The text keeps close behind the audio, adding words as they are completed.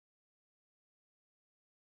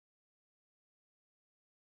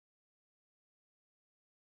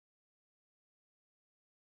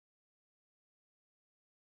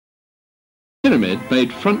Pyramid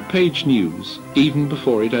made front-page news even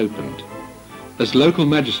before it opened, as local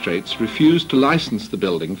magistrates refused to license the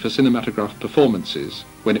building for cinematograph performances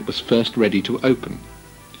when it was first ready to open.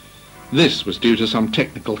 This was due to some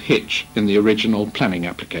technical hitch in the original planning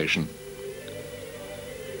application.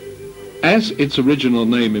 As its original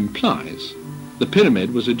name implies, the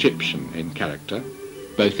pyramid was Egyptian in character,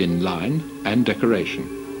 both in line and decoration.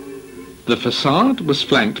 The facade was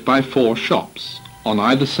flanked by 4 shops, on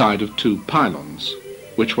either side of 2 pylons,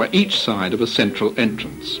 which were each side of a central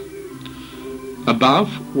entrance.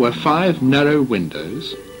 Above were 5 narrow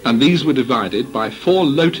windows, and these were divided by 4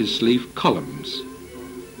 lotus leaf columns.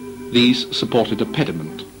 These supported a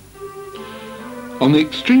pediment. On the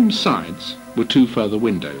extreme sides were 2 further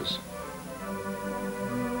windows.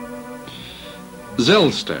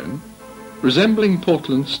 Zellstone, resembling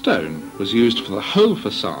Portland stone, was used for the whole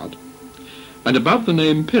facade, and above the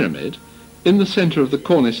name pyramid, in the centre of the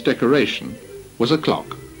cornice decoration, was a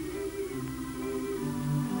clock.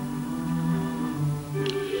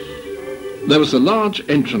 There was a large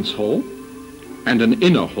entrance hall and an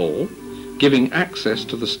inner hall giving access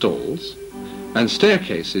to the stalls, and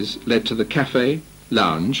staircases led to the cafe,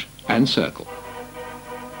 lounge and circle.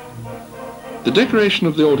 The decoration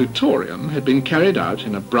of the auditorium had been carried out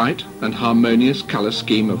in a bright and harmonious colour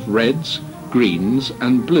scheme of reds, greens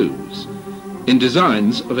and blues, in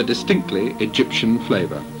designs of a distinctly Egyptian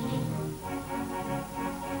flavour.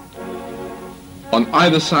 On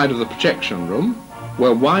either side of the projection room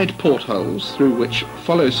were wide portholes through which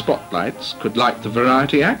follow spotlights could light the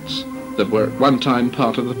variety acts that were at one time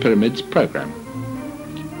part of the pyramid's programme.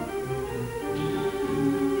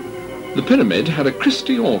 The pyramid had a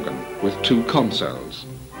Christie organ with 2 consoles,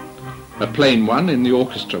 a plain one in the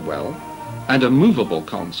orchestra well, and a movable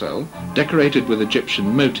console decorated with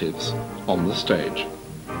Egyptian motifs on the stage.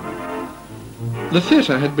 The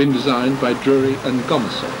theatre had been designed by Drury and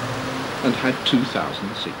Gomersall and had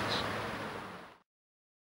 2,000 seats.